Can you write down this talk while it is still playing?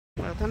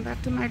Welcome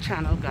back to my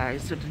channel,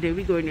 guys. So today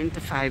we're going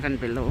into Five and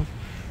Below.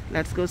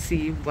 Let's go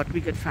see what we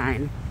could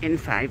find in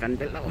Five and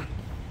Below.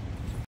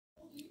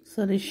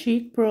 So the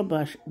Chic Pro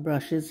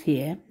brushes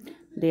here,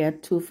 they are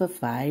 2 for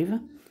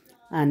 $5,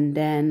 and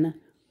then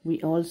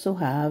we also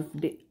have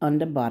on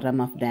the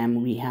bottom of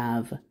them we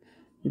have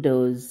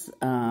those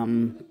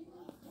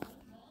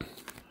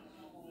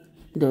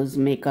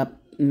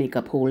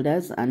makeup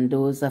holders, and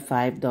those are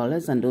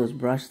 $5, and those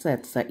brush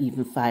sets are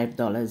even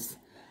 $5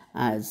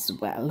 as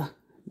well.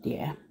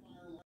 Yeah,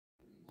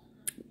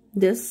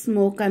 this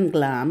Smoke and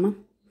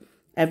Glam,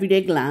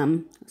 Everyday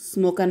Glam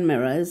Smoke and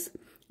Mirrors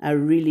are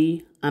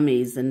really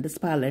amazing. This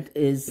palette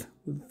is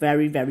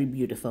very, very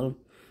beautiful.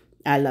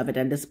 I love it,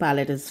 and this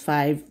palette is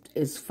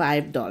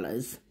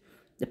 $5.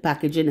 The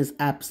packaging is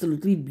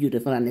absolutely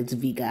beautiful, and it's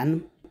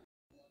vegan.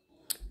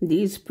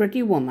 These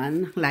Pretty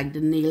Woman, like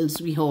the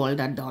nails we hold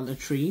at Dollar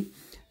Tree,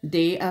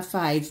 they are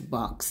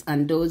 $5,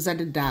 and those are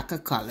the darker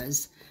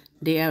colors.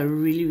 They are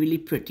really, really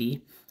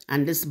pretty.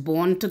 And this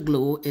Born to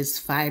Glow is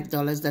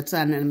 $5. That's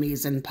an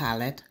amazing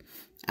palette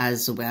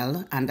as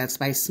well, and that's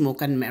by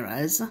Smoke and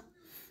Mirrors.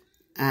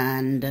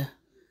 And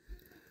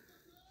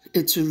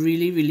it's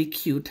really, really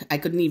cute. I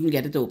couldn't even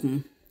get it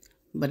open,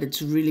 but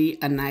it's really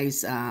a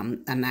nice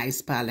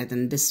palette.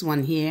 And this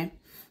one here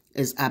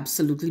is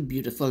absolutely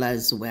beautiful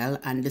as well.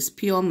 And this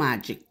Pure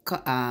Magic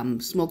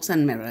Smokes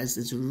and Mirrors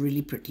is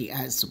really pretty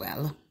as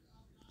well.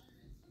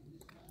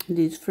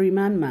 These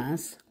Freeman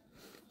masks,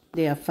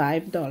 they are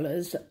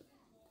 $5.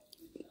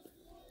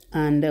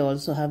 And they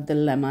also have the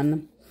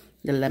lemon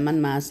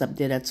mask up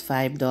there, that's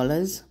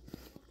 $5.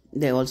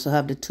 They also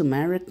have the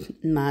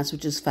turmeric mask,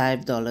 which is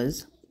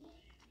 $5.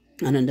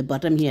 And on the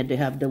bottom here, they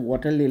have the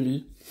water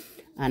lily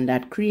and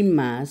that cream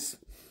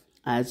mask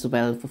as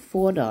well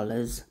for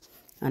 $4.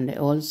 And they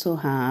also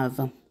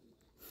have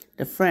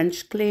the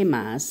French clay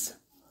mask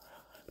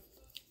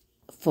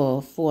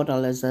for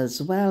 $4 as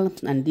well.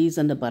 And these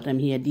on the bottom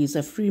here, these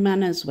are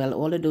Freeman as well.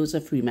 All of those are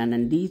Freeman,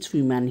 and these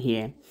Freeman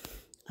here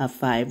are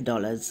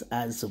 $5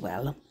 as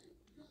well.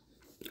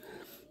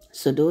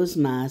 So those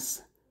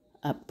masks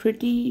are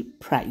pretty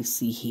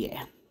pricey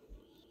here.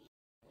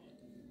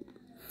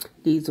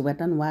 These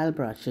Wet n Wild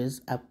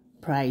brushes are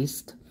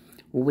priced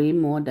way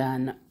more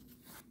than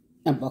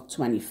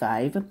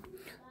 $1.25.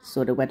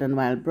 So the Wet n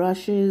Wild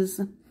brushes,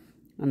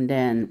 and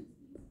then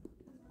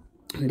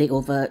they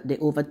over $2,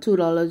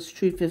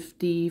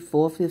 $3.50,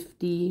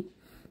 $4.50,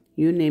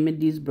 you name it.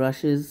 These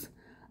brushes,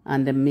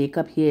 and the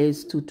makeup here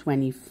is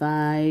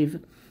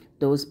 $2.25.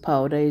 Those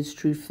powder is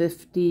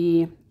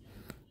 $3.50,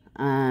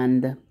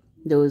 and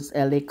those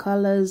LA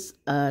colors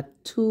are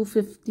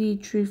 $2.50,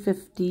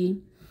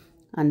 $3.50,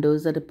 and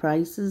those are the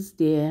prices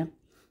there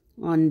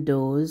on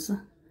those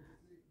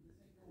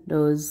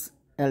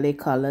LA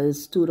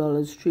colors, $2,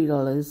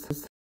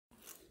 $3.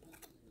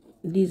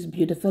 These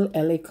beautiful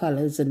LA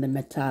colors in the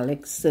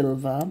metallic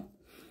silver,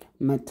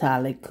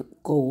 metallic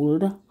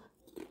gold,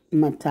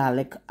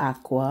 metallic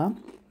aqua,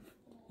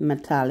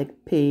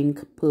 metallic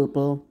pink,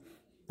 purple,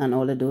 and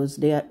all of those,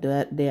 they are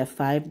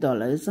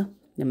 $5,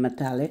 the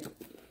metallic,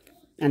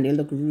 and they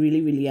look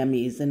really, really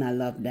amazing. I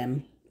love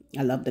them.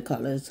 I love the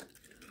colors.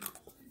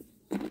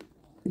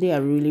 They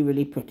are really,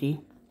 really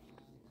pretty.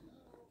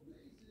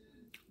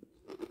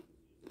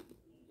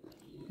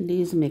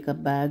 These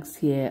makeup bags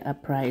here are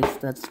priced,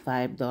 that's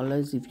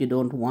 $5 if you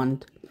don't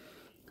want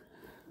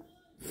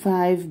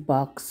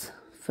 $5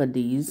 for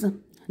these.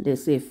 They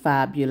say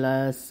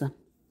fabulous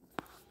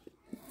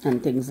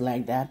and things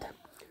like that.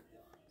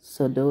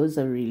 So those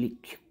are really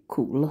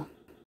cool.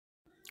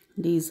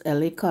 These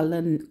LA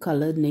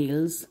colored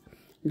nails,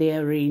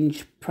 their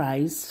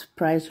price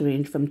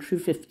range from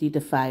 $3.50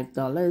 to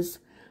 $5,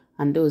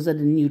 and those are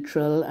the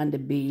neutral and the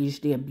beige.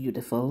 They are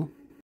beautiful.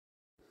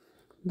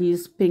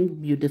 These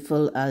pink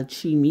beautiful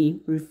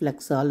Alchemy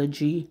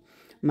Reflexology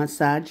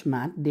massage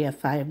mat, they are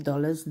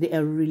 $5. They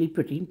are really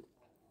pretty,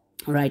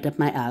 right up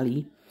my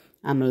alley.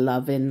 I'm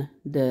loving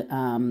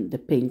the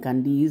pink,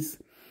 and these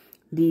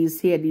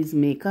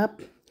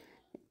makeup,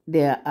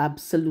 they are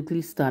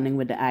absolutely stunning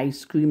with the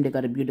ice cream. They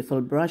got a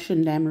beautiful brush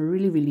in them,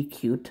 really, really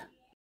cute.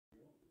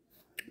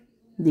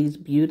 These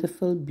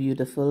beautiful,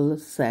 beautiful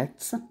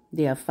sets,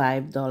 they are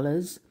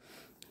 $5.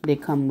 They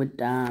come with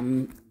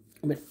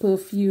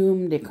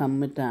perfume, they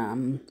come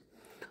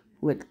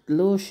with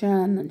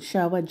lotion and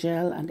shower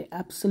gel, and they're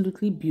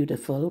absolutely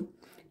beautiful.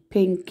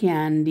 Pink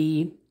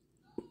candy,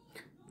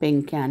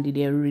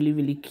 they're really,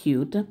 really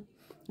cute.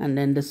 And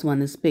then this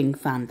one is Pink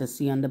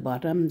Fantasy on the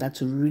bottom.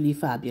 That's really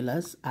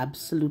fabulous.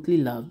 Absolutely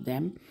love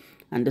them.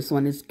 And this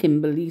one is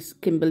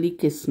Kimberly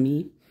Kiss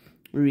Me.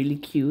 Really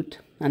cute.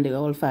 And they're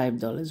all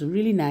 $5.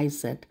 Really nice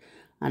set.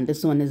 And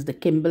this one is the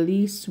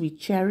Kimberly Sweet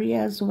Cherry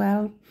as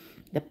well.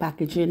 The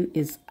packaging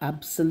is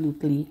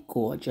absolutely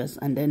gorgeous.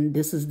 And then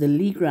this is the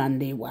Lee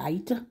Grande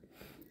White.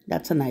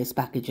 That's a nice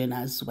packaging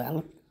as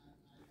well.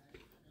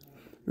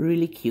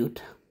 Really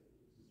cute.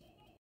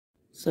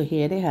 So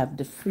here they have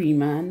the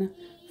Freeman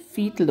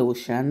Feet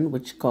Lotion,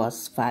 which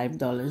costs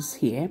 $5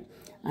 here.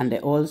 And they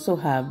also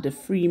have the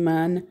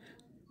Freeman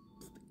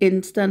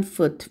Instant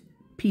Foot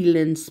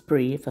peeling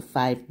spray for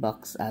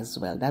 $5 as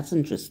well. That's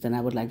interesting. I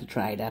would like to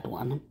try that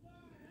one.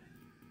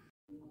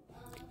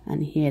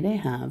 And here they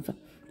have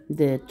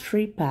the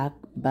 3-pack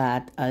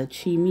Bath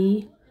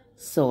Alchemy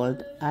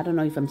salt. I don't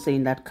know if I'm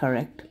saying that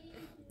correct.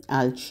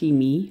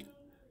 Alchemy,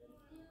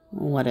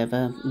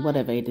 whatever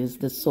it is,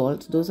 the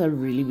salt. Those are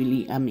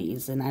really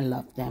amazing. I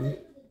love them.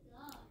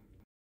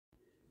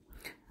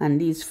 And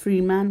these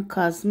Freeman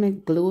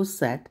Cosmic Glow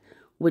Set,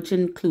 which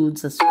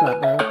includes a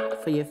scrubber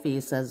for your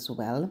face as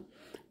well.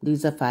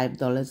 These are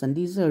 $5, and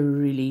these are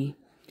really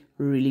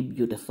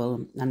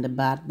beautiful. And the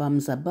bath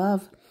bombs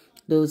above,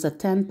 those are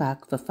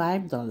 10-pack for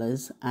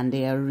 $5, and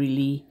they are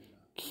really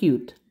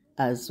cute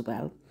as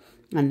well.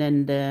 And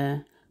then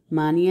the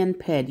Mani and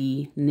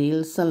Pedi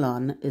Nail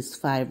Salon is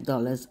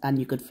 $5, and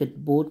you could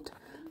fit both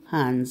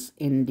hands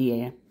in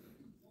there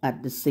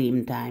at the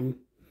same time.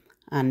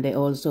 And they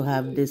also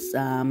have this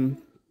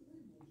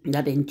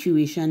that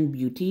Intuition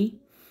Beauty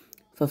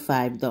for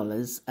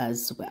 $5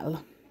 as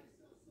well.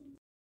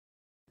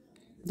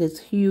 This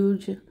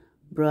huge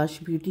brush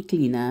beauty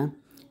cleaner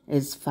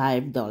is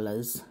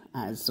 $5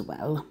 as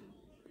well.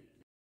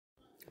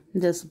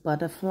 This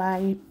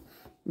butterfly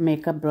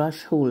makeup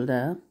brush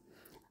holder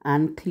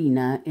and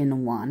cleaner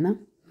in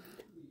one,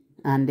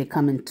 and they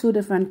come in 2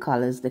 different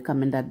colors. They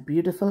come in that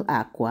beautiful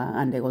aqua,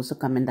 and they also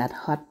come in that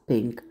hot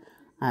pink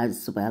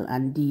as well.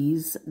 And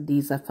these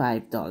are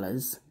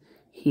 $5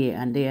 here,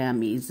 and they are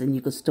amazing.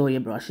 You could store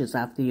your brushes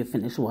after you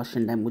finish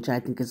washing them, which I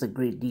think is a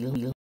great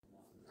deal.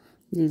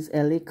 These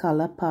LA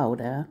Color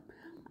powder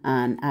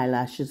and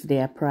eyelashes, they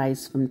are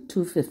priced from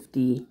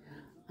 $2.50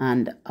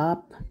 and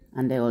up.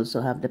 And they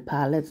also have the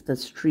palettes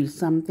that's $3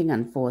 something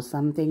and $4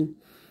 something,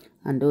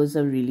 and those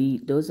are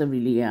really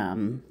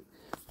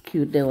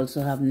cute. They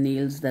also have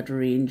nails that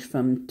range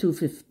from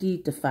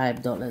 $2.50 to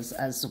 $5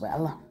 as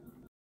well.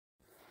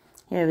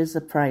 Here is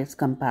a price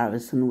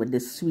comparison with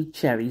the Sweet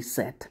Cherry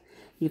set.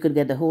 You could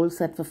get the whole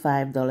set for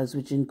 $5,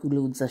 which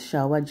includes a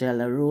shower gel,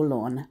 a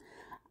roll-on,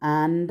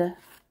 and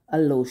a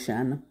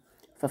lotion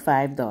for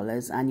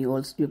 $5. And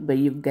you're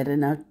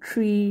getting a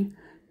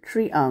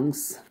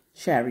 3-ounce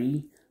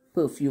cherry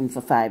perfume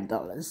for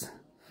 $5.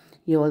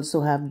 You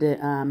also have the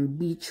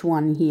beach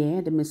one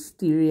here, the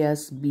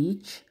Mysterious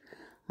Beach,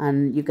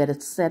 and you get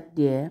a set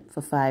there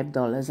for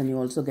 $5. And you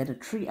also get a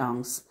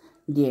 3-ounce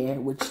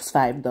there, which is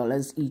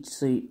 $5 each.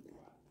 So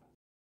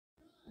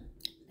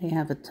they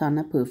have a ton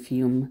of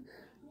perfume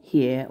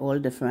here, all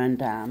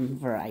different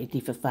variety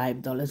for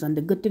 $5. And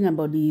the good thing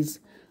about these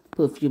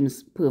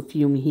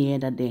perfume here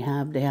that they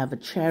have a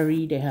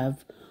cherry, they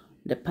have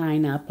the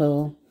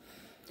pineapple,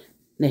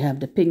 they have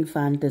the pink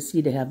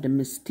fantasy, they have the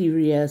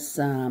mysterious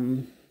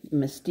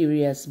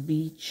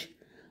beach,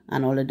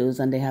 and all of those.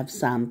 And they have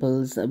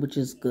samples, which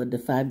is good. The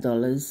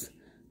 $5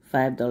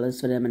 for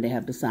them, and they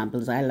have the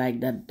samples. I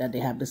like that they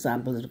have the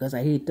samples, because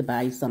I hate to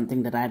buy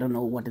something that I don't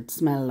know what it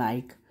smells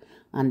like.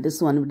 And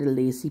this one with the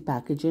lacy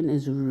packaging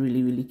is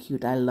really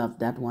cute. I love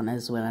that one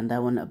as well. And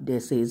that one up there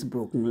says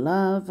Broken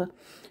Love,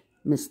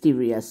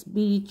 Mysterious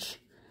Beach,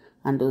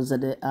 and those are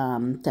the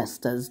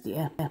testers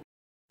there.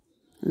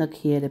 Look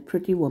here, the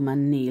Pretty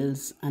Woman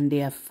nails, and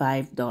they are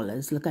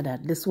 $5. Look at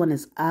that. This one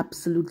is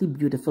absolutely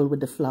beautiful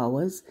with the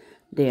flowers.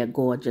 They are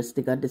gorgeous.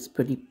 They got this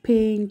pretty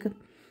pink,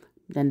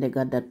 then they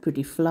got that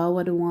pretty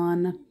flowered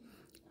one,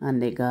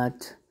 and they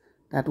got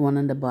that one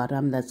on the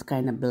bottom that's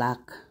kind of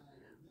black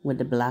with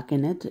the black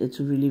in it. It's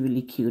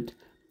really cute,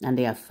 and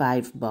they are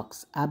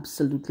 $5.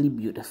 Absolutely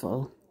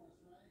beautiful.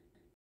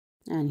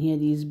 And here,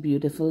 these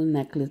beautiful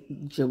necklace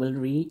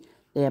jewelry,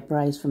 they are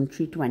priced from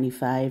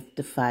 $3.25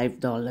 to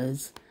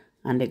 $5.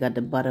 And they got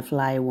the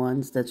butterfly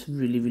ones. That's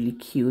really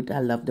cute.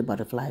 I love the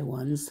butterfly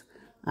ones.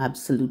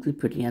 Absolutely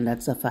pretty. And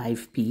that's a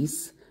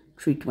 5-piece,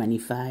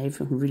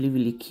 $3.25.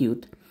 Really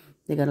cute.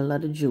 They got a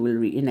lot of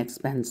jewelry,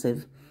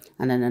 inexpensive.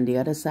 And then on the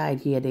other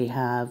side here, they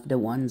have the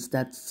ones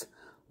that's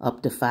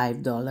up to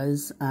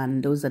 $5.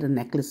 And those are the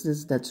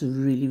necklaces. That's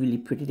really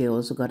pretty. They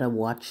also got a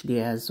watch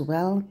there as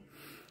well.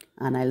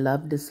 And I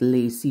love this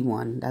lacy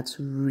one. That's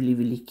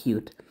really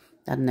cute.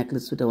 That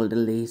necklace with all the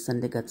lace.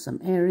 And they got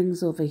some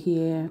earrings over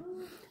here.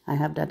 I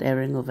have that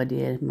earring over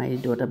there. My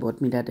daughter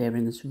bought me that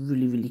earring. It's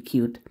really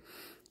cute.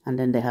 And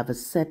then they have a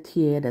set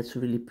here that's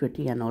really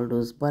pretty, and all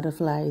those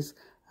butterflies,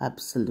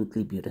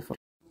 absolutely beautiful.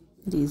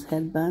 These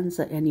headbands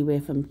are anywhere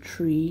from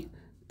 $3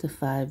 to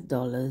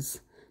 $5.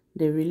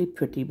 They're really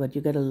pretty, but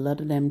you get a lot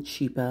of them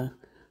cheaper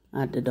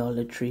at the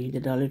Dollar Tree.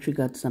 The Dollar Tree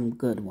got some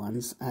good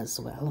ones as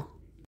well.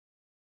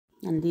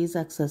 And these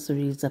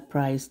accessories are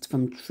priced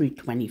from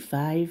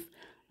 $3.25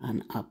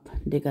 and up.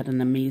 They got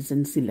an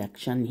amazing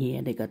selection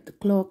here. They got the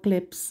claw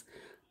clips,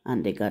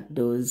 and they got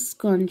those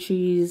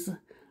scrunchies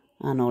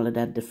and all of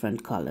that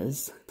different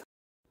colors.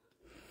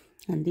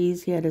 And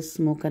these here are the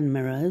smoke and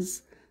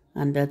mirrors,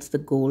 and that's the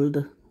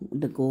gold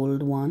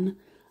one.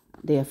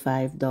 They are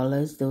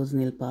 $5, those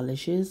nail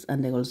polishes.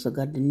 And they also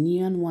got the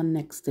neon one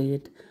next to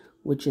it,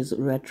 which is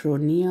retro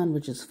neon,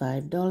 which is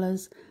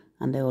 $5.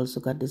 And they also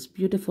got this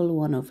beautiful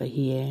one over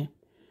here,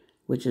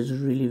 which is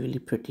really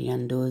pretty,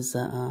 and those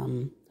are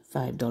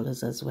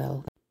 $5 as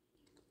well.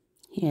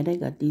 Here they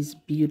got these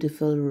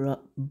beautiful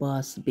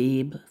Boss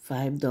Babe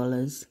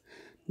 $5.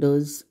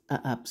 Those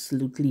are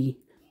absolutely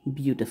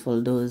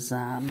beautiful. Those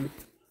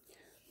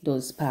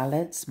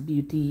palettes,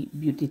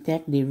 beauty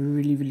tech, they're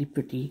really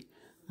pretty,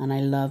 and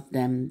I love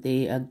them.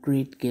 They are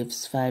great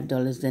gifts.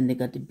 $5. Then they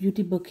got the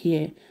beauty book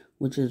here,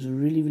 which is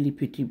really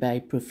pretty, by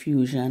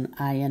Profusion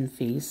Iron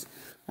Face.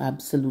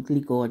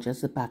 Absolutely gorgeous.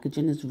 The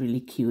packaging is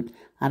really cute.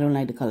 I don't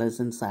like the colors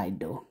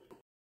inside though.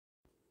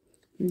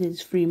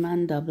 This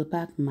Freeman double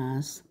pack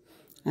mask,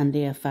 and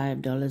they are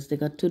 $5. They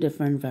got two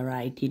different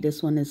variety.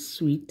 This one is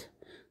sweet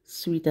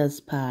as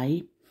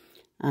pie,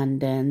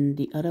 and then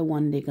the other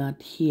one they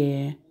got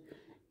here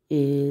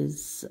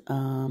is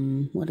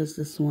what is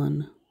this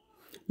one?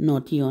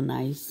 Naughty or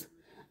Nice.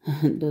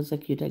 Those are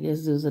cute. I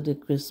guess those are the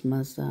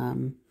Christmas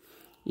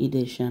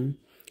edition.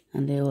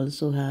 And they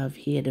also have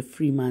here the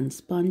Freeman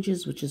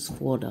sponges, which is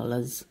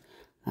 $4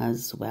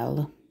 as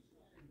well.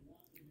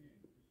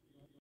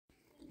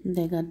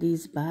 They got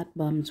these bath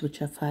bombs,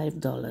 which are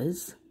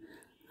 $5,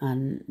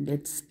 and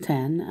it's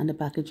 10, and the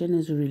packaging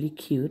is really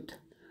cute,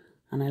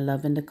 and I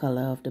love in the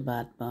color of the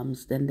bath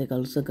bombs. Then they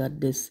also got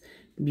this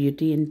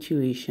Beauty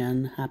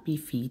Intuition Happy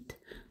Feet,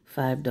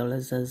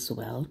 $5 as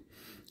well.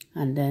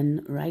 And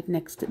then right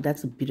next to,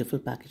 that's a beautiful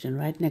packaging.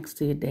 Right next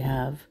to it they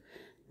have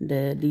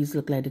these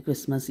look like the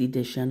Christmas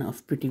edition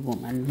of Pretty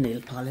Woman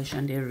nail polish,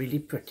 and they're really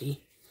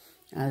pretty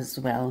as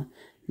well.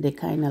 They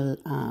kind of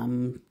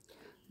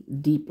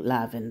deep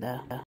lavender.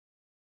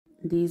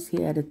 These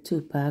here are the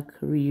 2-pack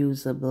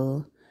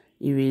reusable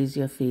erase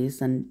your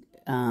face and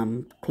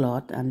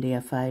cloth, and they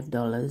are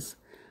 $5.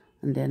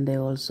 And then they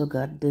also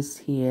got this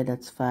here,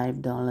 that's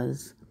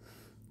 $5.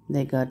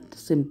 They got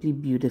Simply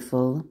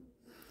Beautiful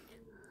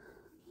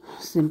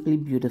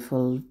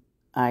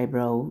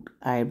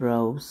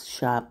eyebrows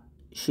sharp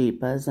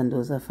shapers, and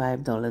those are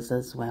 $5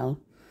 as well.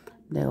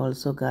 They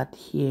also got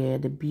here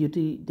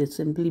the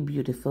Simply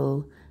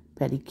Beautiful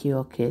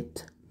pedicure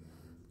kit,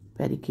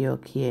 pedicure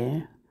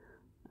care,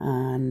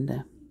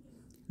 and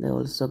they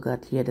also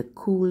got here the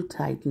Cool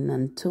Tighten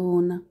and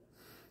Tone,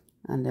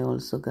 and they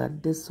also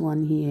got this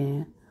one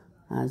here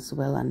as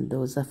well, and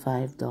those are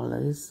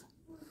 $5.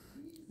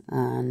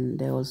 And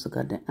they also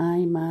got the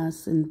eye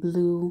mask in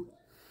blue,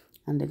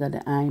 and they got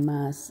the eye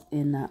mask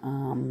in a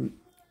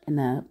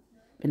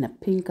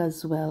pink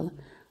as well,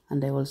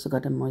 and they also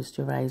got the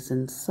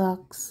moisturizing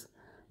socks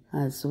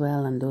as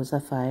well, and those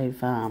are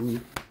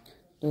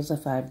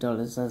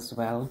 $5 as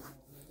well.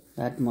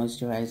 That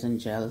moisturizing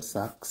gel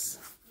socks.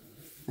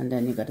 And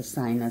then you got a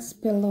sinus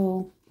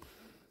pillow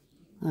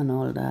and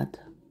all that,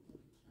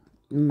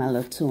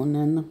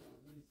 melatonin.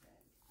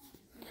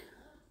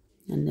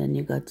 And then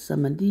you got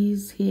some of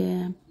these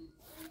here,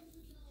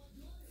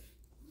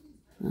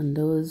 and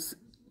those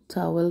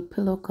towel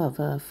pillow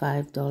cover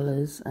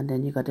 $5. And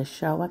then you got a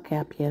shower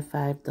cap here,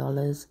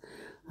 $5.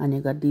 And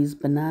you got these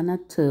banana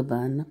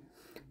turban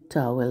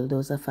towel,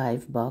 those are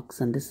 $5.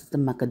 And this is the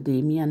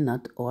macadamia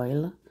nut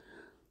oil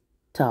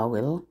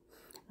towel.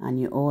 And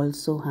you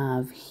also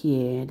have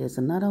here, there's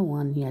another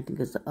one here, I think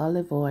it's the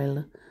olive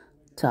oil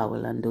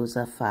towel, and those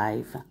are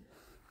 $5.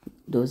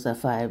 Those are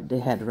 $5. The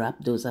head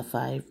wrap, those are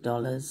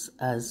 $5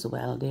 as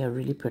well. They are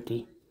really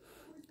pretty.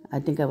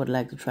 I think I would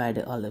like to try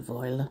the olive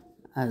oil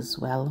as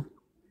well.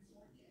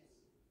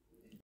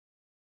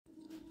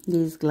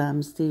 These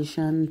Glam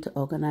Station to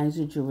organize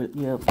your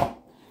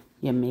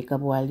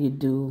makeup while you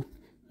do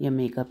your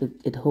makeup.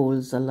 It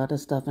holds a lot of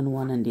stuff in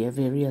one, and there are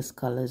various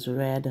colors: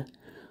 red,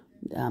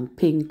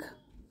 pink,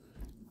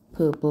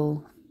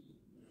 purple,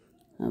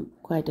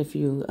 quite a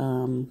few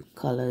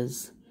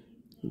colors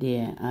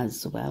there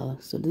as well.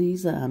 So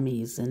these are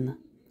amazing,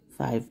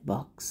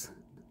 $5.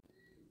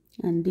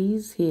 And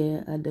these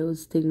here are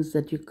those things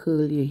that you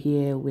curl your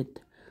hair with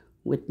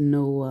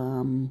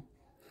no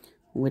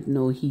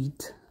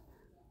heat.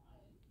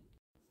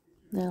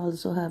 They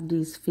also have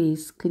these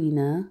face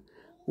cleaner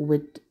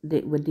with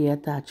the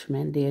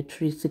attachment. They are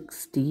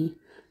 $360.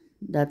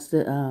 That's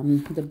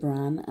the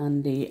brand,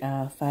 and they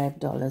are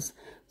 $5.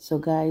 So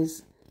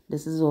guys,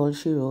 this is all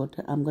she wrote.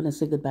 I'm gonna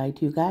say goodbye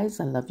to you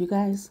guys. I love you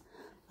guys,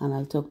 and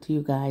I'll talk to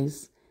you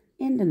guys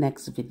in the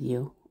next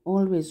video.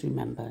 Always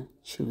remember,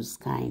 choose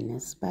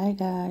kindness. Bye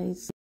guys.